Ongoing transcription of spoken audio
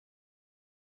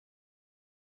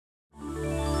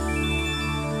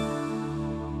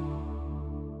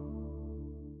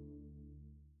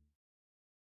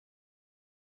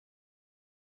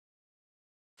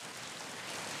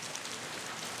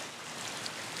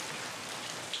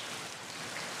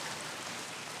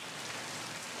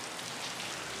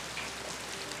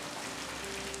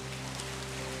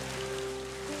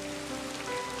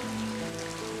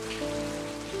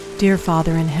Dear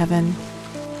Father in heaven,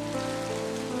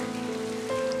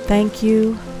 thank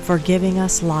you for giving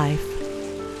us life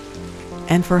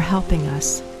and for helping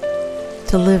us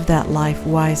to live that life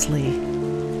wisely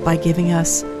by giving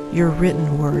us your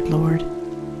written word, Lord.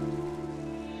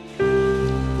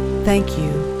 Thank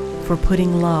you for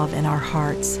putting love in our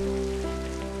hearts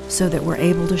so that we're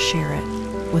able to share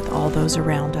it with all those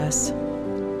around us.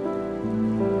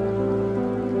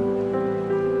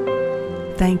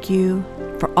 Thank you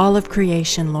for all of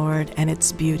creation, Lord, and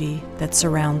its beauty that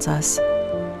surrounds us.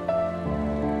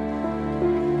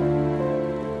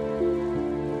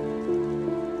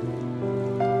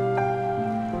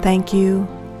 Thank you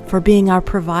for being our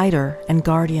provider and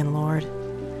guardian, Lord,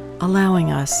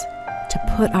 allowing us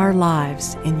to put our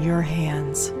lives in your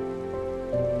hands.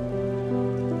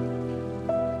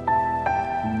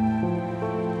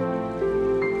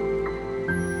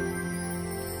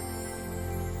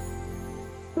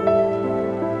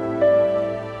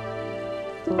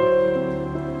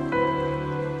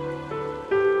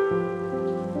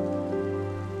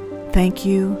 Thank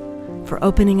you for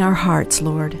opening our hearts,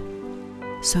 Lord,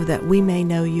 so that we may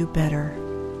know you better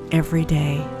every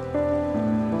day.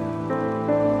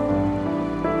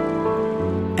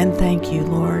 And thank you,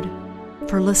 Lord,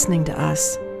 for listening to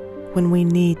us when we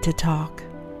need to talk.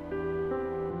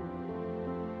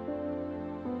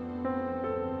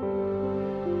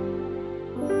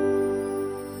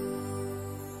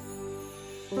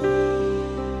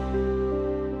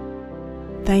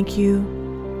 Thank you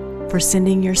for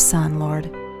sending your Son, Lord,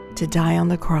 to die on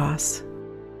the cross,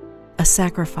 a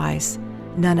sacrifice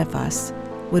none of us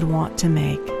would want to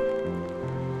make.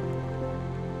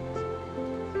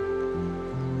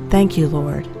 Thank you,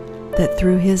 Lord, that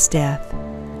through his death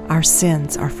our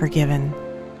sins are forgiven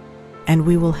and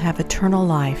we will have eternal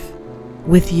life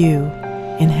with you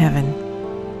in heaven.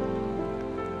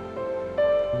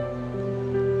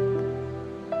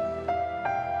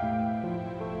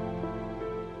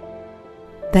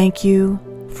 Thank you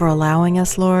for allowing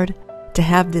us, Lord, to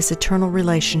have this eternal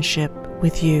relationship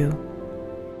with you.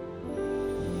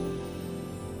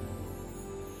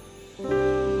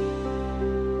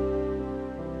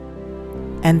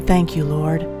 And thank you,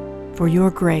 Lord, for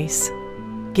your grace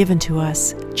given to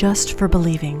us just for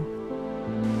believing.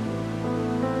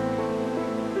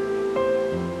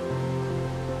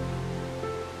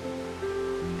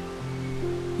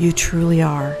 You truly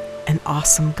are an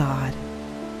awesome God.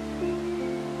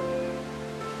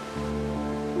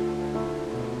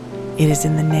 It is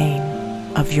in the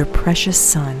name of your precious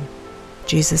Son,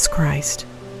 Jesus Christ,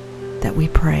 that we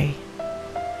pray.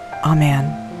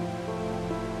 Amen.